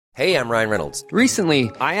Hey, I'm Ryan Reynolds.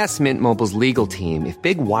 Recently, I asked Mint Mobile's legal team if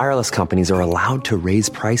big wireless companies are allowed to raise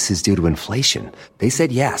prices due to inflation. They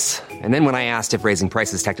said yes. And then when I asked if raising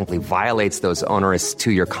prices technically violates those onerous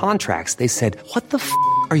two-year contracts, they said, "What the f***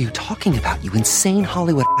 are you talking about, you insane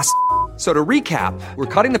Hollywood ass?" So to recap, we're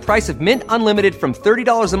cutting the price of Mint Unlimited from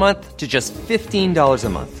 $30 a month to just $15 a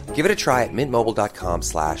month. Give it a try at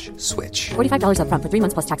mintmobile.com/switch. $45 up front for 3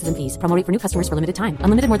 months plus taxes and fees. Promo rate for new customers for limited time.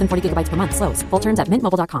 Unlimited more than 40 gigabytes per month. Slows full terms at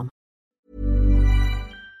mintmobile.com.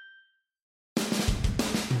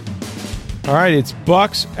 All right, it's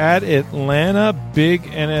Bucs at Atlanta, big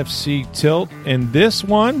NFC tilt. And this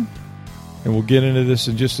one, and we'll get into this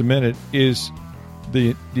in just a minute, is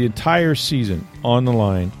the entire season on the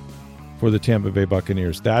line for the Tampa Bay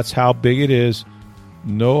Buccaneers. That's how big it is.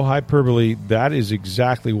 No hyperbole. That is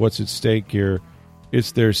exactly what's at stake here.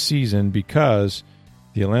 It's their season because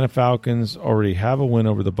the Atlanta Falcons already have a win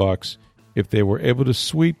over the Bucs. If they were able to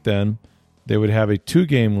sweep them, they would have a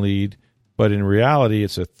 2-game lead, but in reality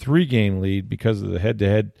it's a 3-game lead because of the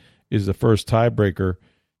head-to-head is the first tiebreaker,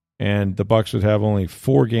 and the Bucs would have only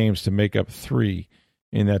 4 games to make up 3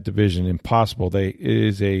 in that division. Impossible. It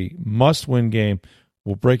is a must-win game.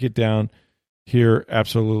 We'll break it down here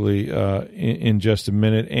absolutely in just a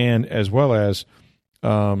minute, and as well as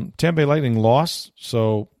Tampa Bay Lightning lost,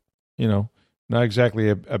 so, not exactly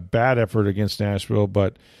a bad effort against Nashville,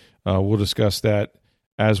 but we'll discuss that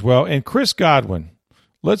as well. And Chris Godwin,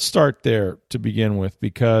 let's start there to begin with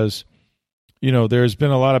because, there's been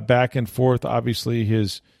a lot of back and forth. Obviously,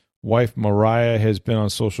 his wife Mariah has been on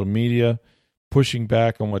social media pushing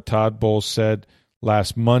back on what Todd Bowles said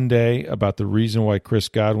last Monday about the reason why Chris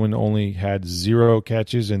Godwin only had 0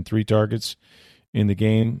 catches and 3 targets in the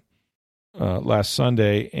game last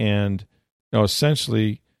Sunday. And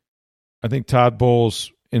essentially, I think Todd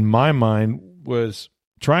Bowles, in my mind, was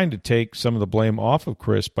trying to take some of the blame off of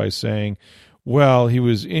Chris by saying, well, he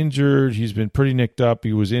was injured, he's been pretty nicked up,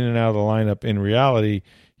 he was in and out of the lineup. In reality,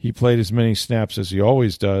 he played as many snaps as he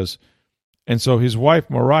always does. And so his wife,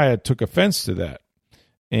 Mariah, took offense to that.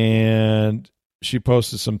 And she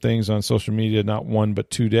posted some things on social media, not 1 but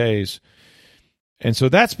 2 days. And so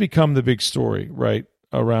that's become the big story, right,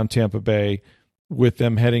 around Tampa Bay with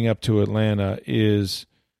them heading up to Atlanta is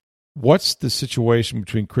what's the situation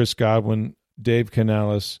between Chris Godwin, Dave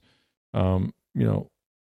Canales,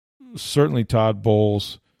 certainly Todd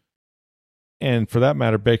Bowles, and for that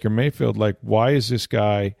matter, Baker Mayfield. Like, why is this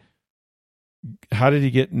guy, how did he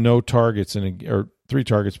get no targets or 3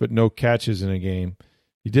 targets, but no catches in a game?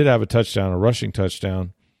 He did have a touchdown, a rushing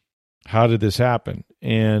touchdown. How did this happen?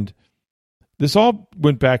 And this all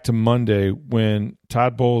went back to Monday when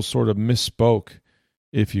Todd Bowles sort of misspoke,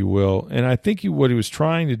 if you will. And I think what he was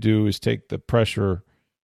trying to do is take the pressure,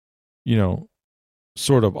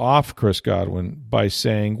 sort of off Chris Godwin by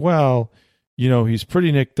saying, well, he's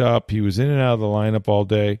pretty nicked up. He was in and out of the lineup all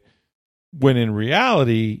day. When in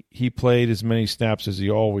reality, he played as many snaps as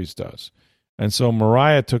he always does. And so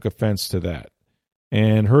Mariah took offense to that.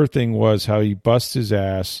 And her thing was how he busts his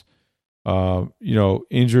ass,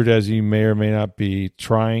 injured as he may or may not be,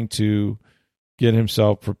 trying to get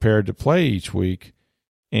himself prepared to play each week.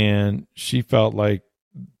 And she felt like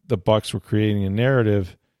the Bucs were creating a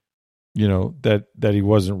narrative, that he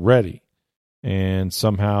wasn't ready. And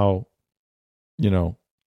somehow, not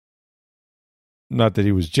that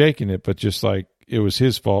he was jaking it, but just like it was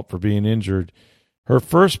his fault for being injured. Her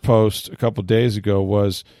first post a couple days ago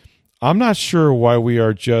was, I'm not sure why we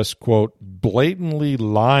are just, quote, blatantly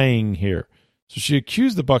lying here. So she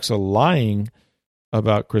accused the Bucs of lying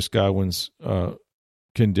about Chris Godwin's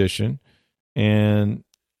condition. And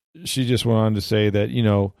she just went on to say that,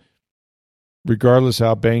 regardless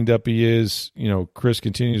how banged up he is, Chris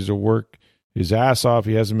continues to work his ass off.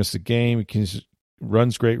 He hasn't missed a game. He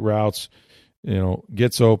runs great routes,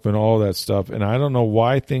 gets open, all that stuff. And I don't know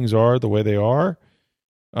why things are the way they are.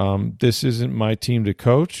 This isn't my team to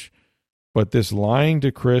coach. But this lying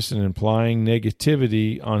to Chris and implying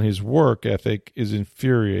negativity on his work ethic is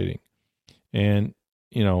infuriating. And,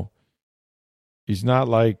 he's not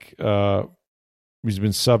like he's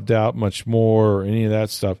been subbed out much more or any of that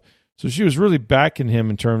stuff. So she was really backing him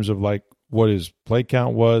in terms of like what his play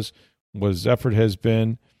count was, what his effort has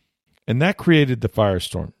been. And that created the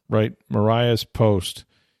firestorm, right? Mariah's post.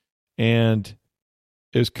 And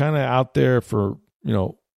it was kind of out there for,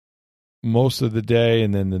 most of the day,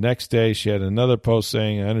 and then the next day she had another post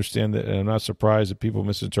saying, I understand that, and I'm not surprised that people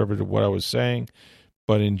misinterpreted what I was saying,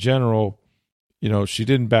 but in general, she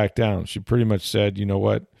didn't back down. She pretty much said, you know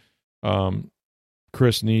what,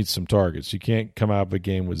 Chris needs some targets. You can't come out of a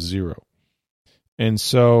game with 0. And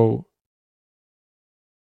so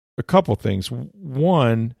a couple things.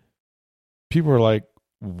 One, people are like,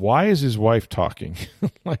 why is his wife talking?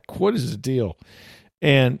 Like, what is the deal?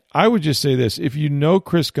 And I would just say this. If you know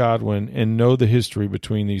Chris Godwin and know the history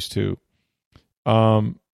between these two,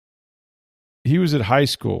 he was at high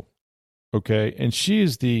school, okay? And she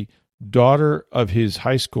is the daughter of his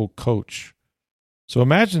high school coach. So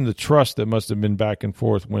imagine the trust that must have been back and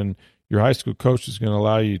forth when your high school coach is going to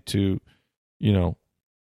allow you to,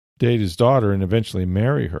 date his daughter and eventually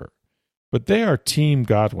marry her. But they are Team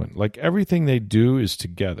Godwin. Like, everything they do is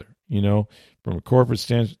together, from a corporate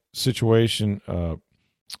situation,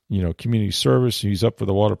 community service. He's up for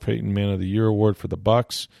the Walter Payton Man of the Year award for the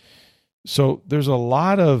Bucks. So there's a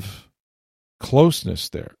lot of closeness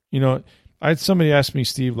there. I had somebody ask me,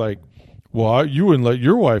 Steve, like, well, you wouldn't let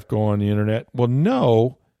your wife go on the internet. Well,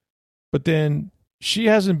 no, but then she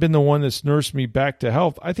hasn't been the one that's nursed me back to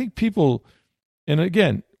health. I think people, and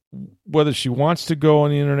again, whether she wants to go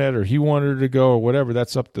on the internet or he wanted her to go or whatever,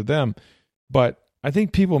 that's up to them. But I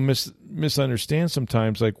think people misunderstand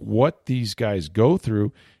sometimes, like, what these guys go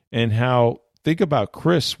through and how. Think about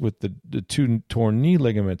Chris with the two torn knee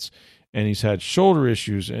ligaments, and he's had shoulder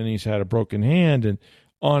issues, and he's had a broken hand, and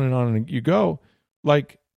on you go.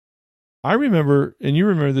 Like, I remember, and you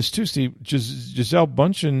remember this too, Steve, Gisele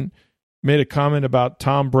Bundchen made a comment about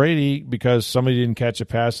Tom Brady because somebody didn't catch a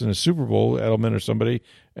pass in a Super Bowl, Edelman or somebody,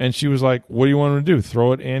 and she was like, what do you want him to do,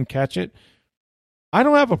 throw it and catch it? I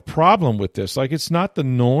don't have a problem with this. Like, it's not the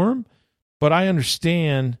norm, but I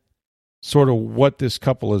understand sort of what this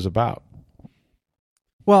couple is about.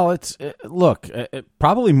 Well, it's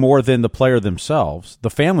probably more than the player themselves.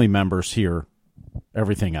 The family members hear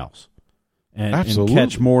everything else and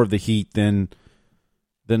catch more of the heat than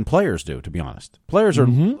players do, to be honest. Players are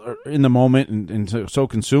in the moment and so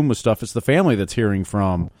consumed with stuff. It's the family that's hearing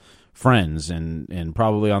from friends and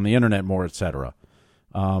probably on the internet more, et cetera.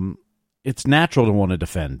 It's natural to want to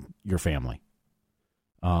defend your family.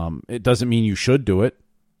 It doesn't mean you should do it,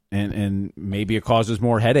 and maybe it causes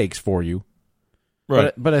more headaches for you.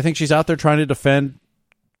 Right. But I think she's out there trying to defend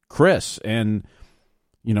Chris, and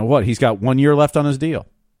you know what? He's got 1 year left on his deal.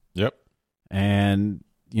 Yep. And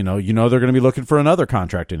they're going to be looking for another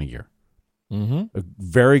contract in a year. Mm-hmm. A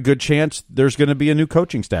very good chance there's going to be a new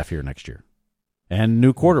coaching staff here next year and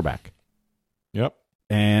new quarterback. Yep.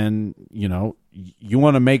 And, you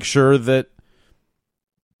want to make sure that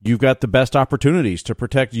you've got the best opportunities to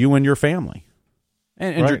protect you and your family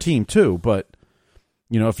and your team too. But,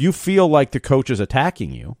 if you feel like the coach is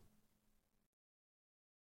attacking you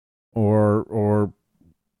or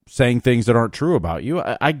saying things that aren't true about you,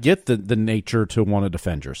 I get the nature to want to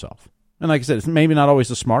defend yourself. And like I said, it's maybe not always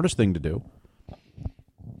the smartest thing to do,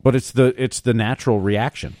 but it's the natural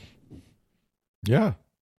reaction. Yeah.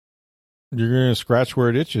 You're going to scratch where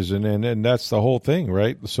it itches, and that's the whole thing,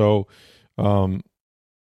 right? So,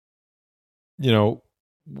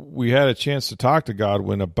 we had a chance to talk to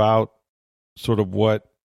Godwin about sort of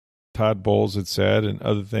what Todd Bowles had said and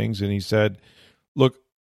other things, and he said, look,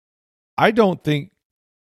 I don't think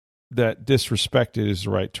that disrespected is the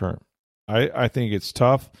right term. I think it's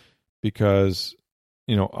tough because,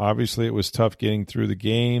 obviously it was tough getting through the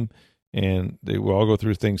game, and they will all go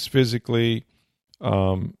through things physically,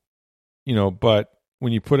 but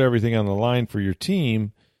when you put everything on the line for your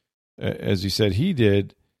team, as he said he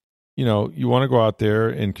did, you want to go out there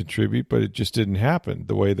and contribute, but it just didn't happen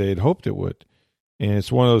the way they had hoped it would. And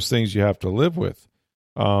it's one of those things you have to live with.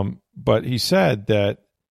 But he said that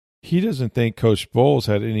he doesn't think Coach Bowles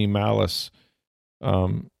had any malice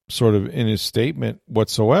sort of in his statement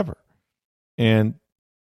whatsoever. And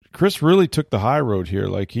Chris really took the high road here.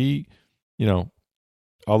 Like he,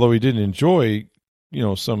 although he didn't enjoy,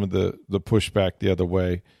 some of the pushback the other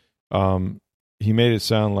way, he made it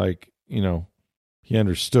sound like, he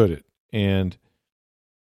understood it. And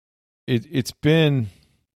it's been,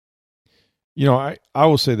 I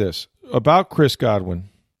will say this about Chris Godwin.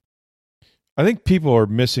 I think people are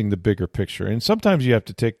missing the bigger picture. And sometimes you have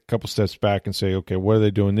to take a couple steps back and say, okay, what are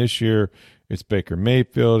they doing this year? It's Baker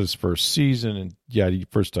Mayfield, his first season, and the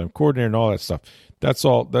first-time coordinator and all that stuff. That's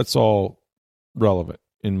all relevant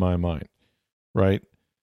in my mind, right?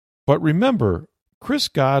 But remember, Chris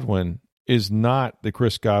Godwin is not the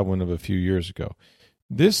Chris Godwin of a few years ago.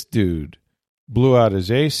 This dude blew out his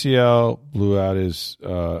ACL, blew out his,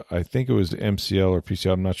 I think it was the MCL or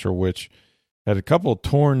PCL, I'm not sure which, had a couple of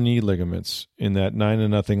torn knee ligaments in that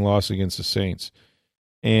 9-0 loss against the Saints.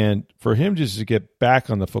 And for him just to get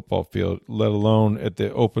back on the football field, let alone at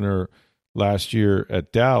the opener last year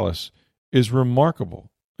at Dallas, is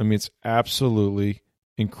remarkable. I mean, it's absolutely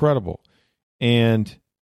incredible. And,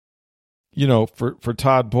 for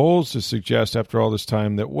Todd Bowles to suggest after all this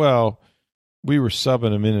time that, well, we were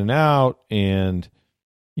subbing him in and out, and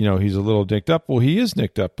he's a little nicked up. Well, he is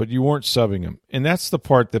nicked up, but you weren't subbing him, and that's the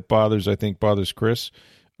part that bothers Chris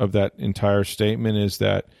of that entire statement, is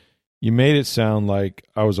that you made it sound like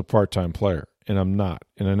I was a part-time player, and I'm not,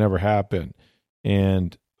 and I never have been,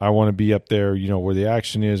 and I want to be up there, where the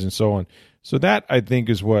action is, and so on. So that I think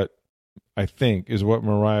is what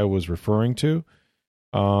Mariah was referring to.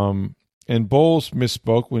 And Bowles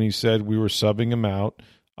misspoke when he said we were subbing him out.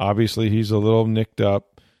 Obviously, he's a little nicked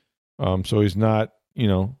up, so he's not,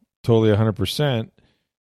 totally 100%.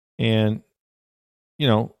 And,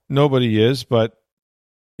 nobody is, but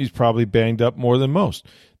he's probably banged up more than most.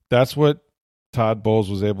 That's what Todd Bowles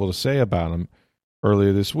was able to say about him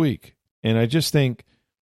earlier this week. And I just think,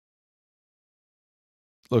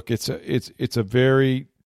 look, it's a very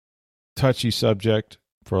touchy subject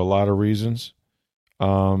for a lot of reasons.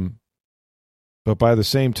 But by the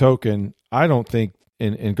same token, I don't think,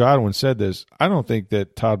 and Godwin said this, I don't think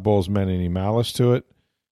that Todd Bowles meant any malice to it.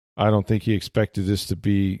 I don't think he expected this to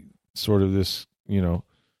be sort of this,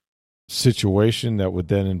 situation that would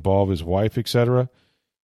then involve his wife, etc.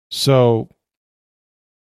 So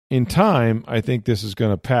in time, I think this is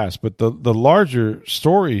going to pass. But the larger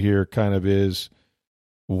story here kind of is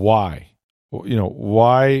why?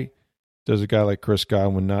 Why does a guy like Chris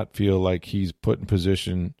Godwin not feel like he's put in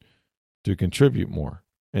position to contribute more?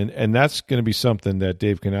 And that's going to be something that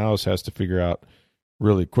Dave Canales has to figure out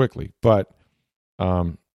really quickly. But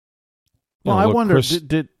I wonder,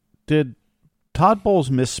 did Todd Bowles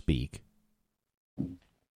misspeak?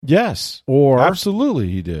 Yes, or absolutely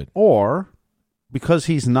he did. Or because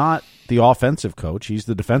he's not the offensive coach, he's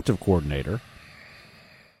the defensive coordinator.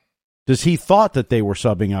 Does he thought that they were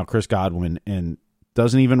subbing out Chris Godwin and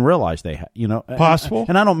doesn't even realize they possible?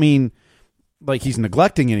 And I don't mean like he's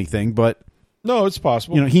neglecting anything, but no, it's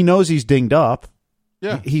possible. He knows he's dinged up.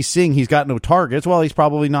 Yeah, he's seeing he's got no targets. Well, he's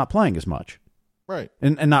probably not playing as much, right?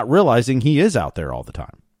 And not realizing he is out there all the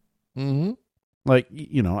time. Mm-hmm. Like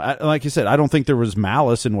like you said, I don't think there was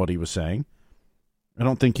malice in what he was saying. I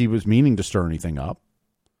don't think he was meaning to stir anything up.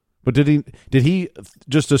 But did he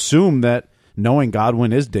just assume that, knowing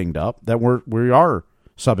Godwin is dinged up, that we are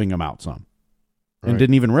subbing him out some, and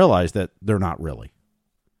didn't even realize that they're not really?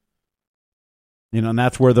 And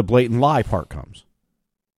that's where the blatant lie part comes.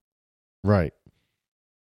 Right.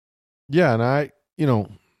 Yeah, and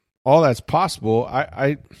all that's possible.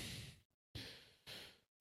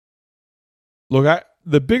 Look,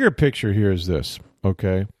 the bigger picture here is this,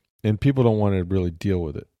 okay? And people don't want to really deal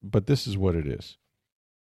with it, but this is what it is.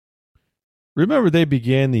 Remember, they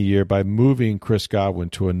began the year by moving Chris Godwin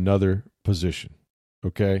to another position,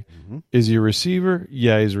 okay? Mm-hmm. Is he a receiver?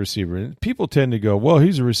 Yeah, he's a receiver. And people tend to go, well,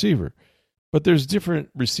 he's a receiver. But there's different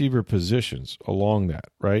receiver positions along that,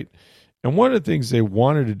 right? And one of the things they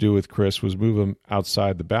wanted to do with Chris was move him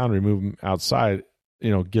outside the boundary, move him outside,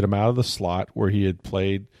 get him out of the slot where he had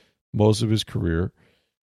played most of his career,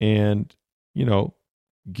 and,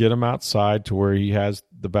 get him outside to where he has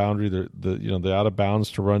the boundary, the out of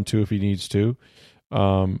bounds to run to if he needs to.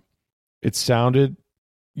 It sounded,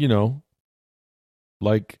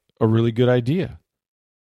 like a really good idea,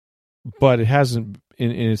 but it hasn't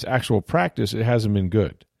in its actual practice. It hasn't been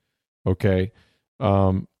good. Okay.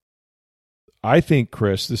 I think,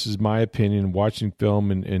 Chris, this is my opinion, watching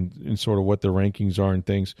film and sort of what the rankings are and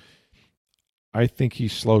things, I think he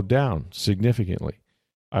slowed down significantly.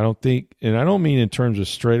 I don't think, and I don't mean in terms of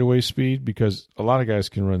straightaway speed, because a lot of guys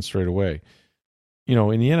can run straight away. In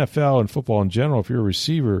the NFL and football in general, if you're a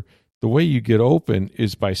receiver, the way you get open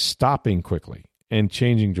is by stopping quickly and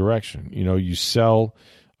changing direction. You sell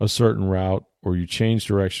a certain route or you change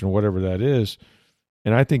direction, whatever that is.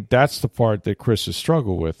 And I think that's the part that Chris has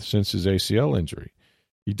struggled with since his ACL injury.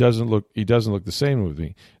 He doesn't look the same with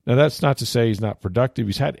me. Now, that's not to say he's not productive.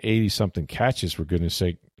 He's had 80-something catches, for goodness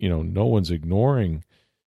sake. No one's ignoring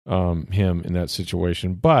him in that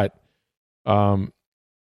situation. But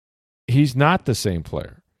he's not the same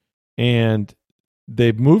player. And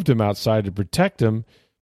they've moved him outside to protect him,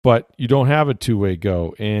 but you don't have a two-way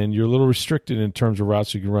go, and you're a little restricted in terms of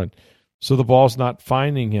routes you can run. So the ball's not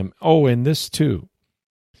finding him. Oh, and this too.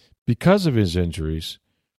 Because of his injuries,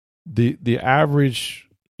 the average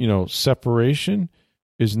separation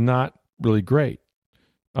is not really great.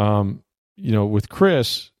 With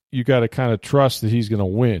Chris, you got to kind of trust that he's going to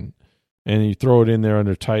win, and you throw it in there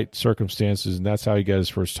under tight circumstances, and that's how he got his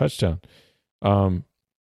first touchdown.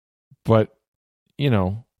 But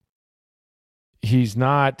he's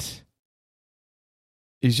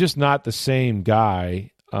just not the same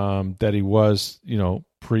guy that he was,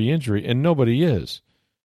 pre-injury, and nobody is.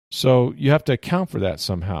 So you have to account for that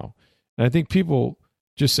somehow. And I think people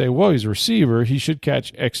just say, well, he's a receiver. He should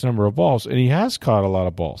catch X number of balls. And he has caught a lot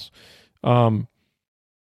of balls. And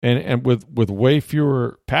with way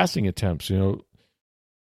fewer passing attempts, and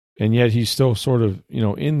yet he's still sort of,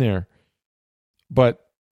 in there. But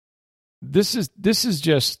this is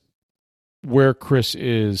just where Chris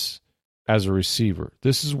is as a receiver.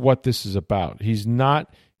 This is what this is about. He's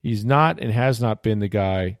not and has not been the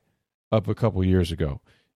guy up a couple years ago.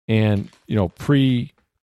 And, pre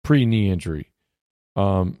knee injury.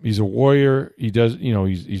 He's a warrior. He does,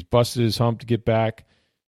 he's busted his hump to get back,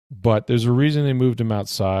 but there's a reason they moved him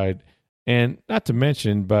outside. And not to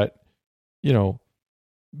mention, but, and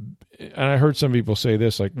I heard some people say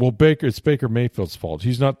this, like, well, it's Baker Mayfield's fault.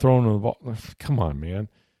 He's not throwing the ball. Come on, man.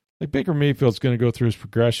 Like, Baker Mayfield's going to go through his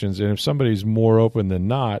progressions, and if somebody's more open than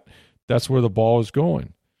not, that's where the ball is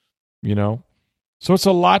going, So it's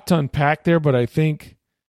a lot to unpack there, but I think,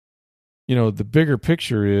 the bigger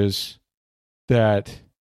picture is that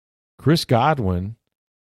Chris Godwin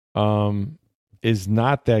is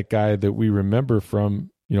not that guy that we remember from,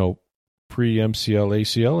 pre-MCL,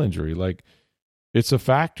 ACL injury. Like, it's a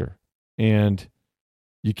factor, and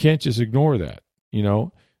you can't just ignore that.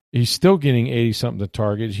 He's still getting 80-something to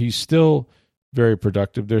target. He's still very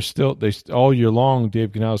productive. They all year long,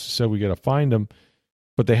 Dave Canales said we got to find him,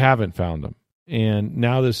 but they haven't found him. And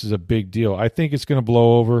now this is a big deal. I think it's going to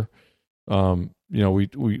blow over.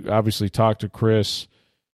 We obviously talked to Chris.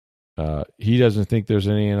 He doesn't think there's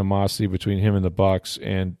any animosity between him and the Bucs,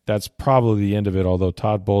 and that's probably the end of it. Although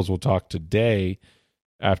Todd Bowles will talk today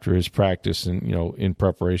after his practice and in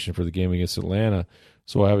preparation for the game against Atlanta,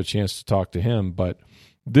 so we'll have a chance to talk to him. But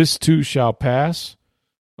this too shall pass.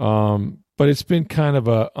 But it's been kind of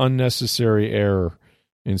a unnecessary error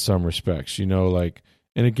in some respects,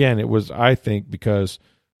 and again, it was, I think, because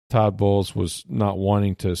Todd Bowles was not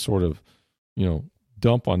wanting to sort of,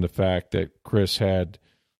 dump on the fact that Chris had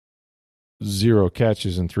 0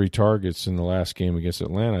 catches and 3 targets in the last game against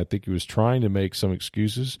Atlanta. I think he was trying to make some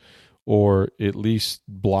excuses or at least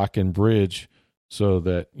block and bridge so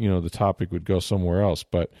that, the topic would go somewhere else.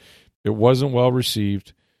 But it wasn't well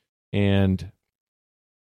received, and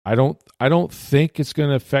I don't think it's going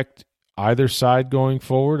to affect either side going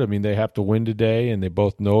forward. I mean, they have to win today, and they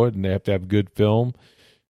both know it, and they have to have good film.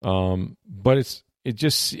 But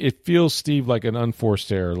it feels, Steve, like an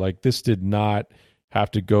unforced error. Like, this did not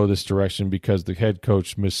have to go this direction because the head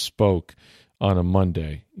coach misspoke on a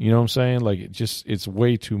Monday. You know what I'm saying? Like, it's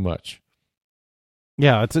way too much.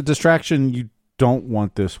 Yeah, it's a distraction you don't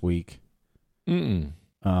want this week. Mm-mm.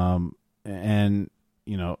 And,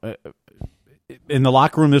 in the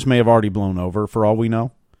locker room, this may have already blown over for all we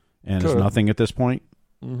know, and it's nothing at this point.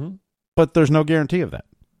 Mm-hmm. But there's no guarantee of that.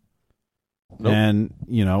 Nope. And,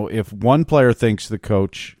 if one player thinks the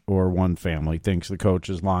coach or one family thinks the coach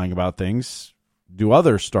is lying about things, do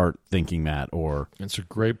others start thinking that or That's a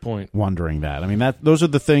great point. Wondering that? I mean, those are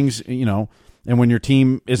the things, and when your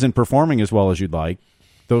team isn't performing as well as you'd like,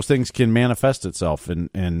 those things can manifest itself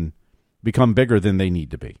and become bigger than they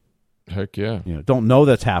need to be. Heck yeah. Don't know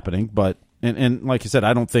that's happening, but and like I said,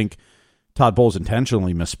 I don't think Todd Bowles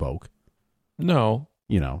intentionally misspoke. No.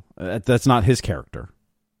 That's not his character.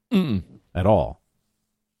 Mm-mm. At all.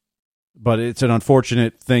 But it's an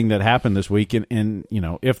unfortunate thing that happened this week, and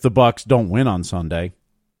if the Bucs don't win on Sunday,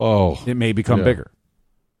 it may become bigger.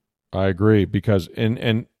 I agree, because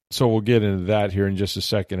and so we'll get into that here in just a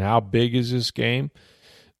second. How big is this game?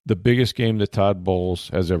 The biggest game that Todd Bowles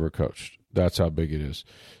has ever coached. That's how big it is.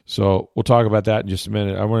 So we'll talk about that in just a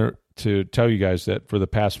minute. I want to tell you guys that for the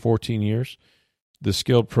past 14 years, the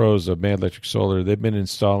skilled pros of Mad Electric Solar, they've been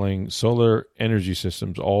installing solar energy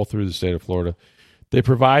systems all through the state of Florida. They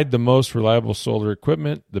provide the most reliable solar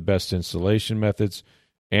equipment, the best installation methods,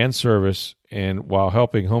 and service, and while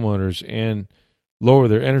helping homeowners and lower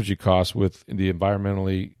their energy costs with the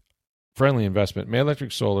environmentally friendly investment. Mad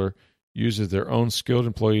Electric Solar uses their own skilled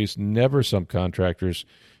employees, never subcontractors,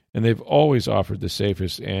 and they've always offered the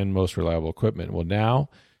safest and most reliable equipment. Well, now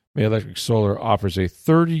Mad Electric Solar offers a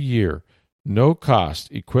 30-year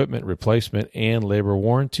no-cost equipment replacement and labor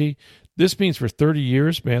warranty. This means for 30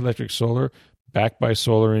 years, Mad Electric Solar, backed by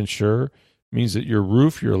Solar Insure, means that your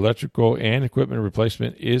roof, your electrical, and equipment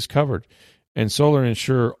replacement is covered. And Solar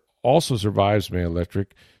Insure also survives Mad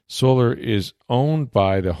Electric. Solar is owned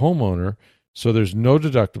by the homeowner, so there's no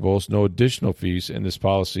deductibles, no additional fees, and this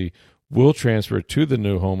policy will transfer to the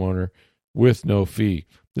new homeowner with no fee.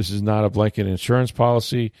 This is not a blanket insurance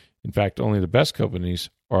policy. In fact, only the best companies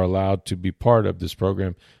are allowed to be part of this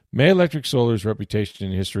program. Mad Electric Solar's reputation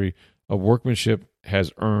and history of workmanship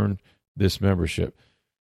has earned this membership.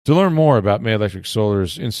 To learn more about Mad Electric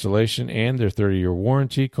Solar's installation and their 30-year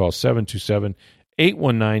warranty, call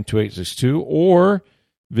 819-2862, or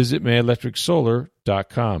visit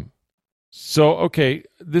mayelectricsolar.com. So, okay,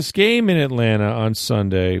 this game in Atlanta on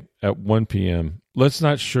Sunday at 1 p.m., let's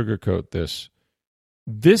not sugarcoat this.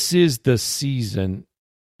 This is the season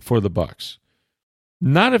for the Bucs.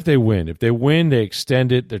 Not if they win. If they win, they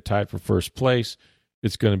extend it. They're tied for first place.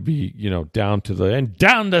 It's going to be, down to the end.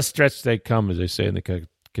 Down the stretch they come, as they say in the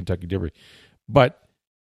Kentucky Derby. But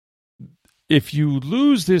if you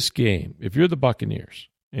lose this game, if you're the Buccaneers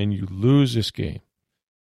and you lose this game,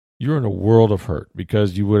 you're in a world of hurt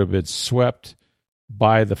because you would have been swept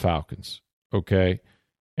by the Falcons, okay?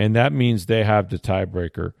 And that means they have the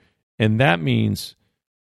tiebreaker. And that means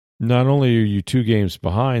not only are you 2 games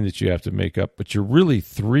behind that you have to make up, but you're really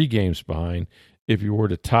 3 games behind if you were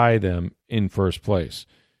to tie them in first place.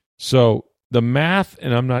 So the math,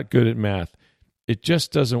 and I'm not good at math, it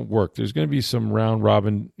just doesn't work. There's going to be some round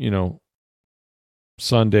robin,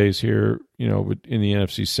 Sundays here, in the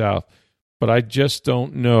NFC South. But I just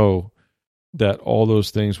don't know that all those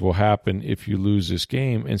things will happen if you lose this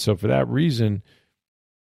game. And so for that reason,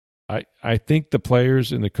 I think the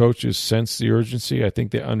players and the coaches sense the urgency. I think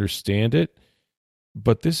they understand it.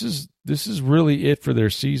 But this is really it for their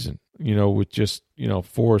season, with just, 4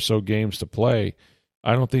 or so games to play.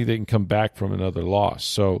 I don't think they can come back from another loss.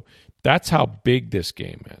 So that's how big this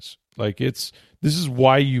game is. This is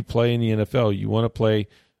why you play in the NFL. You want to play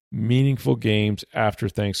meaningful games after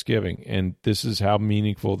Thanksgiving, and this is how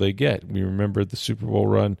meaningful they get. We remember the Super Bowl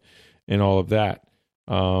run and all of that.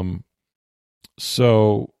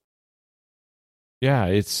 So yeah,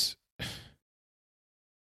 it's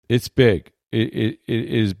big. It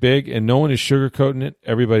is big, and no one is sugarcoating it.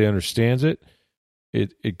 Everybody understands it.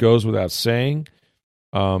 It goes without saying.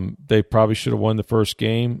 They probably should have won the first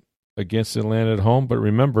game against Atlanta at home, but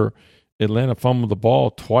remember, Atlanta fumbled the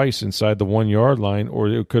ball twice inside the 1-yard line, or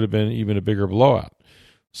it could have been even a bigger blowout.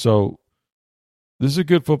 So this is a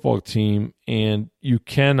good football team, and you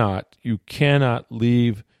cannot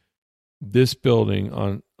leave this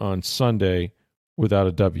building on Sunday without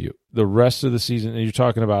a W. The rest of the season, and you're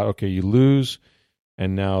talking about, okay, you lose,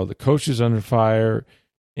 and now the coach is under fire,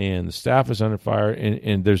 and the staff is under fire,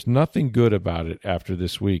 and there's nothing good about it after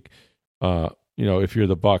this week, if you're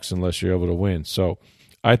the Bucs, unless you're able to win. So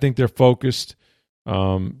I think they're focused.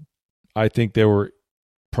 I think they were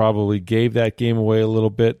probably gave that game away a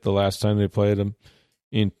little bit the last time they played them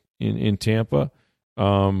in Tampa.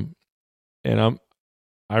 And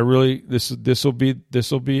this will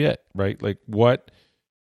be it, right? Like what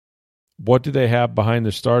do they have behind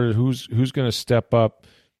the starter? Who's going to step up?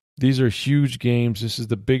 These are huge games. This is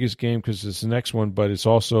the biggest game because it's the next one, but it's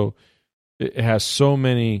also it has so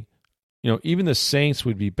many. Even the Saints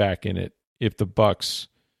would be back in it if the Bucs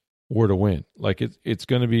were to win. Like it's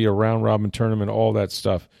going to be a round robin tournament, all that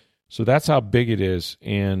stuff. So that's how big it is.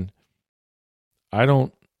 And I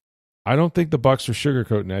don't think the Bucs are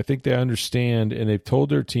sugarcoating it. I think they understand, and they've told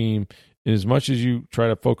their team. And as much as you try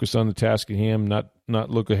to focus on the task at hand, not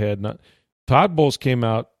look ahead. Todd Bowles came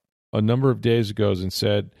out a number of days ago and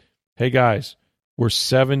said, "Hey guys, we're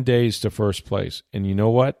 7 days to first place, and you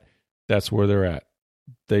know what? That's where they're at.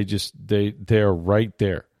 They're right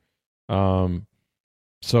there."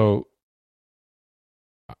 So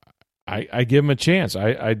I give them a chance.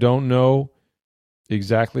 I don't know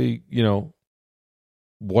exactly,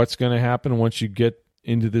 what's going to happen once you get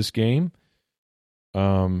into this game.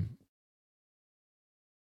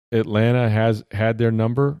 Atlanta has had their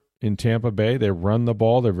number in Tampa Bay. They run the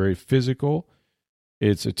ball. They're very physical.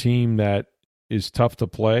 It's a team that is tough to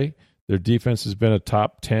play. Their defense has been a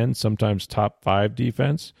top 10, sometimes top 5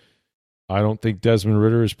 defense. I don't think Desmond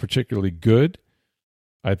Ridder is particularly good.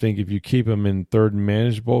 I think if you keep him in third and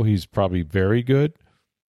manageable, he's probably very good.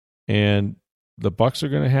 And the Bucs are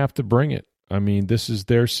going to have to bring it. I mean, this is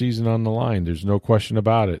their season on the line. There's no question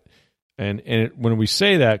about it. And when we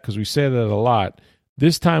say that, because we say that a lot,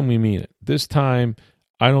 this time we mean it. This time,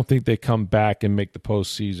 I don't think they come back and make the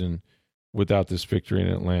postseason without this victory in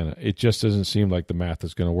Atlanta. It just doesn't seem like the math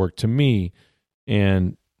is going to work to me.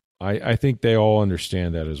 And I think they all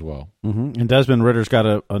understand that as well. Mm-hmm. And Desmond Ritter's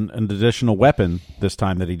got an additional weapon this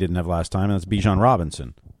time that he didn't have last time, and that's Bijan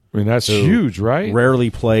Robinson. I mean, that's huge, right?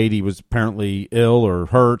 Rarely played. He was apparently ill or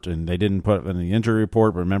hurt, and they didn't put it in the injury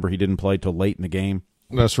report. But remember, he didn't play till late in the game.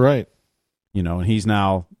 That's right. And he's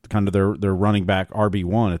now kind of their running back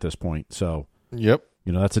RB1 at this point. So, yep.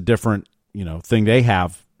 That's a different, thing they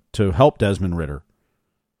have to help Desmond Ridder.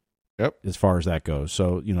 Yep. As far as that goes.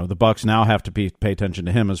 So, the Bucs now have to pay attention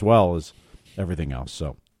to him as well as everything else.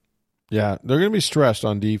 So, yeah, they're going to be stressed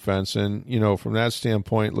on defense. And, from that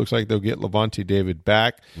standpoint, looks like they'll get Levante David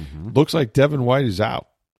back. Mm-hmm. Looks like Devin White is out.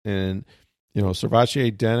 And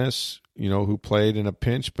Servachier Dennis, who played in a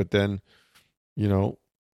pinch, but then,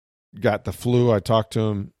 got the flu. I talked to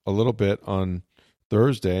him a little bit on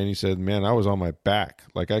Thursday, and he said, man, I was on my back.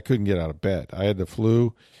 Like, I couldn't get out of bed. I had the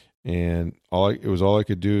flu, and all I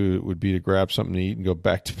could do would be to grab something to eat and go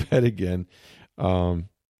back to bed again.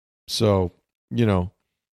 So,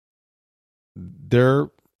 they're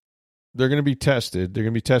going to be tested. They're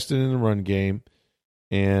going to be tested in the run game,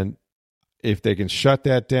 and if they can shut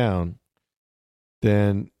that down,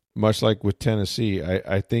 then much like with Tennessee,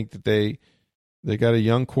 I think that they got a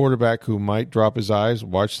young quarterback who might drop his eyes,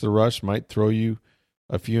 watch the rush, might throw you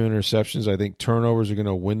a few interceptions. I think turnovers are going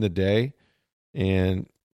to win the day. And,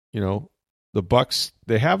 the Bucs,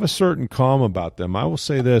 they have a certain calm about them. I will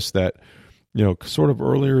say this, that, sort of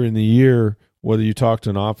earlier in the year, whether you talk to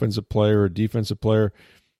an offensive player or a defensive player,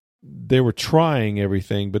 they were trying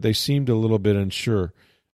everything, but they seemed a little bit unsure.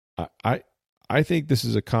 I think this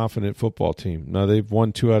is a confident football team. Now, they've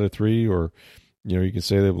won 2 out of 3, or, you can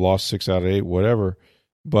say they've lost 6 out of 8, whatever.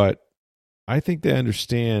 But I think they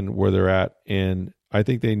understand where they're at, and I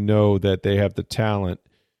think they know that they have the talent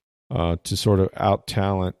to sort of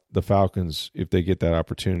out-talent the Falcons if they get that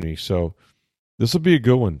opportunity. So this will be a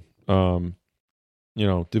good one.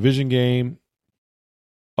 Division game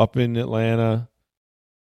up in Atlanta,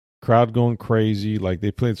 crowd going crazy. Like,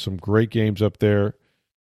 they played some great games up there.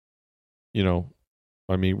 We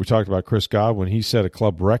talked about Chris Godwin. He set a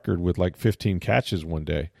club record with like 15 catches one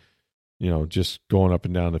day, just going up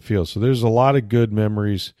and down the field. So there's a lot of good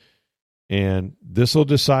memories, and this will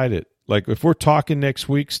decide it. Like, if we're talking next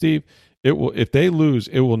week, Steve, if they lose,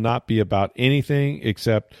 it will not be about anything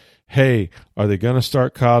except, hey, are they going to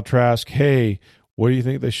start Kyle Trask? Hey, what do you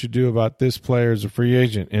think they should do about this player as a free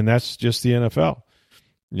agent? And that's just the NFL.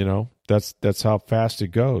 That's how fast it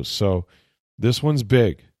goes. So this one's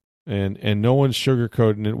big. And no one's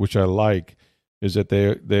sugarcoating it, which I like, is that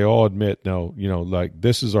they all admit, no,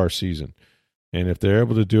 this is our season. And if they're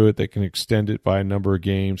able to do it, they can extend it by a number of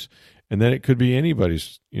games. And then it could be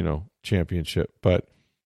anybody's, championship. But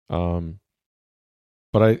I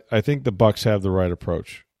think the Bucs have the right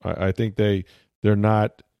approach. I think they're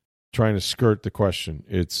not trying to skirt the question.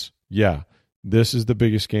 It's, this is the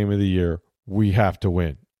biggest game of the year. We have to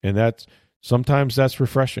win. And sometimes that's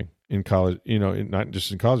refreshing. In college, not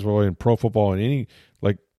just in college, but in pro football and any,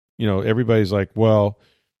 everybody's like, well,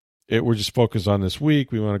 we're just focused on this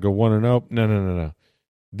week. We want to go 1-0. No.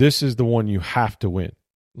 This is the one you have to win.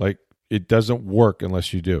 Like, it doesn't work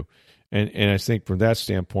unless you do. And I think from that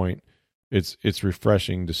standpoint, it's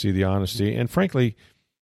refreshing to see the honesty. And frankly,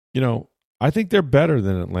 I think they're better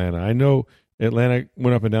than Atlanta. I know Atlanta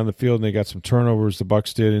went up and down the field and they got some turnovers. The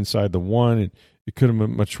Bucs did inside the 1, and it could have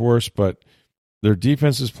been much worse, but their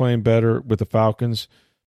defense is playing better with the Falcons,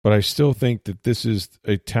 but I still think that this is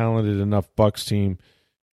a talented enough Bucs team.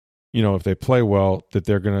 If they play well, that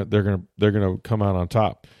they're gonna come out on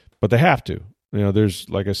top. But they have to. There's,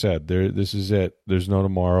 like I said, this is it. There's no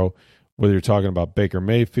tomorrow. Whether you're talking about Baker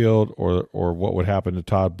Mayfield or what would happen to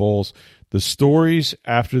Todd Bowles, the stories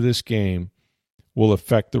after this game will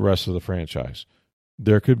affect the rest of the franchise.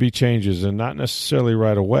 There could be changes, and not necessarily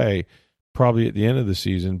right away, probably at the end of the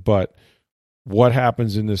season, but what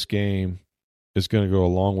happens in this game is going to go a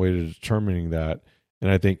long way to determining that.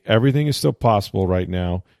 And I think everything is still possible right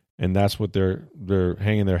now, and that's what they're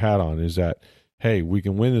hanging their hat on, is that, hey, we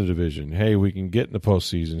can win the division. Hey, we can get in the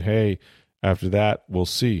postseason. Hey, after that, we'll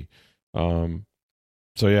see. I'm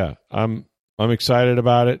excited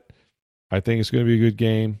about it. I think it's going to be a good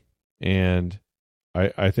game, and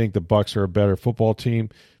I think the Bucs are a better football team,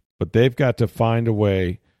 but they've got to find a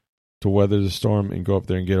way to weather the storm and go up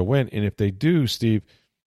there and get a win. And if they do, Steve,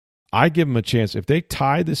 I give them a chance. If they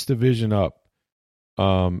tie this division up,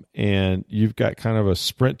 and you've got kind of a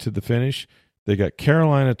sprint to the finish, they got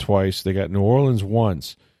Carolina twice, they got New Orleans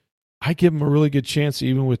once. I give them a really good chance,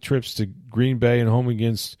 even with trips to Green Bay and home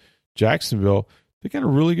against Jacksonville. They got a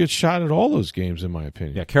really good shot at all those games, in my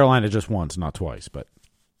opinion. Yeah, Carolina just once, not twice, but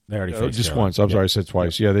they already faced just Carolina. Once. I'm sorry, I said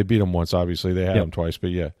twice. Yeah, they beat them once, obviously. They had them twice, but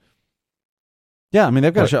yeah. Yeah, I mean,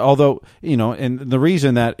 they've got a shot. Although, and the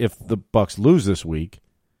reason that if the Bucs lose this week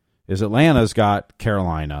is Atlanta's got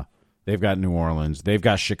Carolina, they've got New Orleans, they've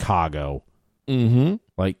got Chicago. Mm-hmm.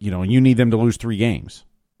 And you need them to lose 3 games.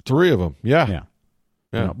 3 of them, yeah.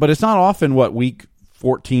 But it's not often, week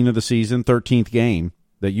 14 of the season, 13th game,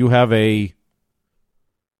 that you have a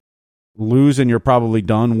lose and you're probably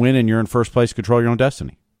done, win and you're in first place, control your own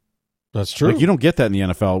destiny. That's true. You don't get that in the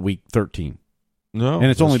NFL at week 13. No,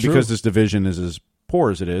 and it's only because this division is as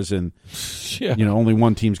poor as it is, and only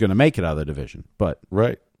one team's going to make it out of the division. But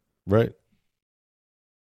right.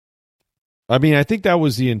 I mean, I think that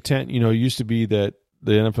was the intent. It used to be that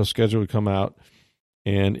the NFL schedule would come out,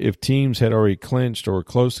 and if teams had already clinched or were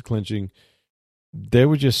close to clinching, they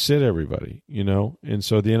would just sit everybody, And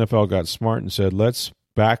so the NFL got smart and said, let's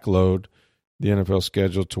backload the NFL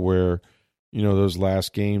schedule to where, those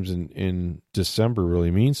last games in December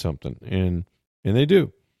really mean something. And they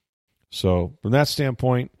do. So from that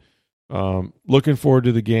standpoint, looking forward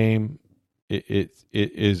to the game. It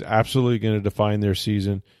is absolutely going to define their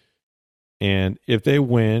season. And if they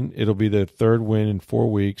win, it'll be their third win in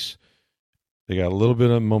 4 weeks. They got a little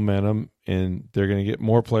bit of momentum, and they're going to get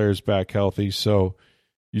more players back healthy. So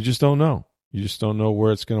you just don't know. You just don't know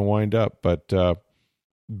where it's going to wind up. But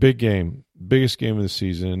big game, biggest game of the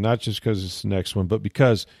season, and not just because it's the next one, but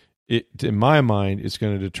because in my mind, it's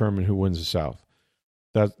going to determine who wins the South.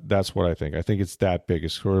 That's what I think. I think it's that big.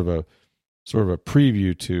 It's sort of a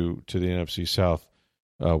preview to the NFC South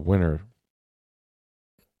winner.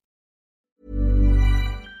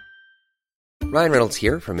 Ryan Reynolds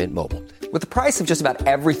here from Mint Mobile. With the price of just about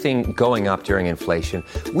everything going up during inflation,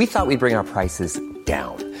 we thought we'd bring our prices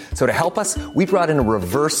down. So to help us, we brought in a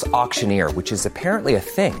reverse auctioneer, which is apparently a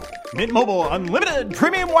thing. Mint Mobile Unlimited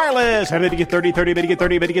Premium Wireless. How to get 30, 30, bit to get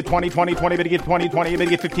 30, bit to get 20, 20, 20, bit to get 20, 20, bit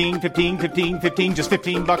to get 15, 15, 15, 15, just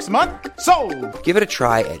 $15 a month? Sold! Give it a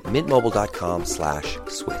try at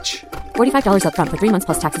mintmobile.com/switch. $45 up front for 3 months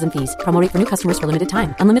plus taxes and fees. Promo rate for new customers for limited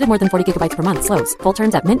time. Unlimited more than 40 gigabytes per month. Slows full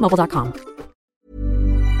terms at mintmobile.com.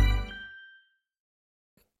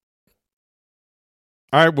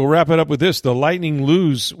 All right, we'll wrap it up with this. The Lightning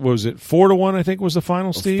lose, was it 4-1, I think was the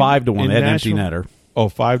final, Steve? 5-1 at empty netter. Oh,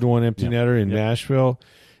 5-1 empty netter in Nashville.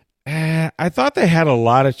 I thought they had a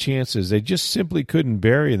lot of chances. They just simply couldn't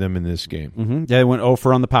bury them in this game. Mm-hmm. They went 0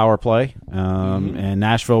 on the power play, and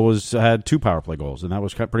Nashville had 2 power play goals, and that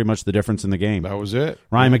was pretty much the difference in the game. That was it.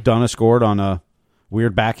 Ryan McDonough scored on a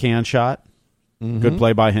weird backhand shot. Good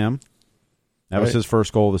play by him. That was his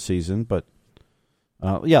first goal of the season, but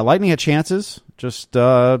Lightning had chances, just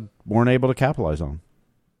weren't able to capitalize on.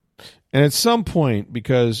 And at some point,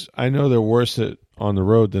 because I know they're worse on the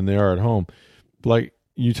road than they are at home, like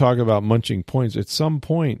you talk about munching points, at some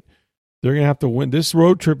point they're going to have to win. This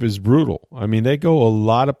road trip is brutal. I mean, they go a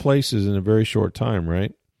lot of places in a very short time,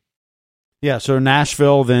 right? Yeah, so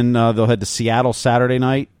Nashville, then they'll head to Seattle Saturday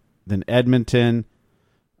night, then Edmonton,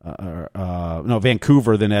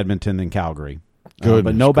 Vancouver, then Edmonton, then Calgary.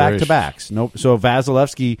 But no back-to-backs. No, so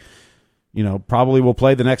Vasilevsky, probably will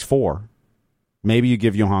play the next 4. Maybe you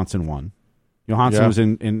give Johansson 1. Johansson was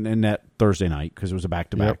in net Thursday night because it was a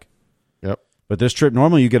back-to-back. Yep. But this trip,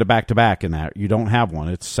 normally you get a back-to-back in that. You don't have one.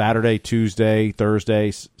 It's Saturday, Tuesday,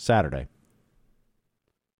 Thursday, Saturday.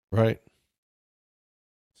 Right.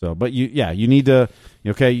 So, but you need to,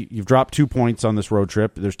 you've dropped 2 points on this road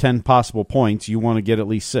trip. There's 10 possible points. You want to get at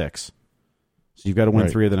least 6. So you've got to win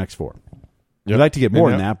 3 of the next 4. You'd like to get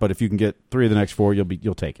more than that, but if you can get 3 of the next 4,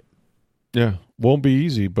 you'll take it. Yeah, won't be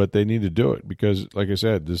easy, but they need to do it because, like I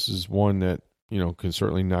said, this is one that can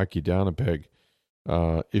certainly knock you down a peg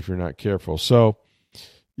if you're not careful. So,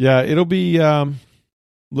 yeah, it'll be.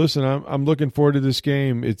 Listen, I'm looking forward to this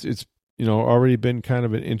game. It's already been kind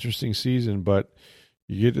of an interesting season, but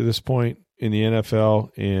you get to this point in the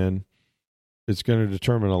NFL, and it's going to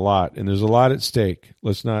determine a lot, and there's a lot at stake.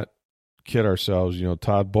 Let's not kid ourselves.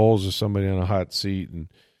 Todd Bowles is somebody on a hot seat, and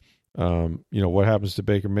what happens to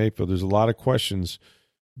Baker Mayfield. There's a lot of questions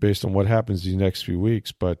based on what happens these next few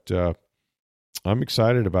weeks, but I'm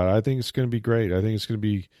excited about it. I think it's going to be great. I think it's going to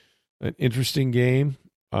be an interesting game.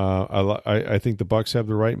 I think the Bucs have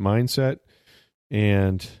the right mindset,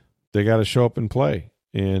 and they got to show up and play.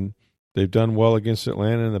 And they've done well against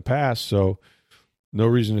Atlanta in the past, so no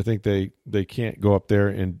reason to think they can't go up there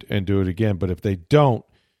and do it again. But if they don't,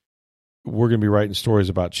 we're going to be writing stories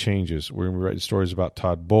about changes. We're going to be writing stories about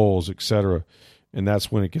Todd Bowles, et cetera. And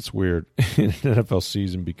that's when it gets weird in an NFL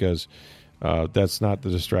season because that's not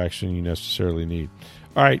the distraction you necessarily need.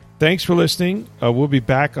 All right. Thanks for listening. We'll be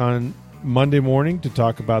back on Monday morning to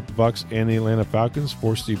talk about the Bucs and the Atlanta Falcons.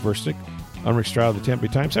 For Steve Verstick, I'm Rick Stroud of the Tampa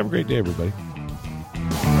Bay Times. Have a great day, everybody.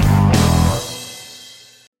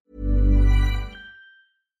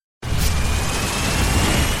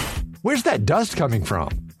 Where's that dust coming from?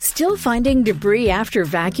 Still finding debris after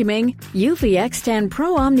vacuuming? Eufy X10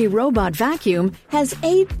 Pro Omni Robot Vacuum has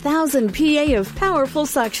 8,000 PA of powerful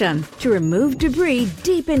suction to remove debris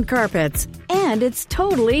deep in carpets. And it's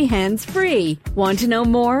totally hands-free. Want to know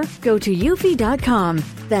more? Go to eufy.com.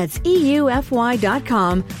 That's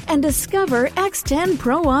EUFY.com and discover X10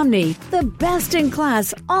 Pro Omni, the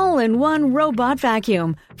best-in-class all-in-one robot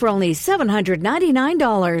vacuum for only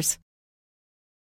 $799.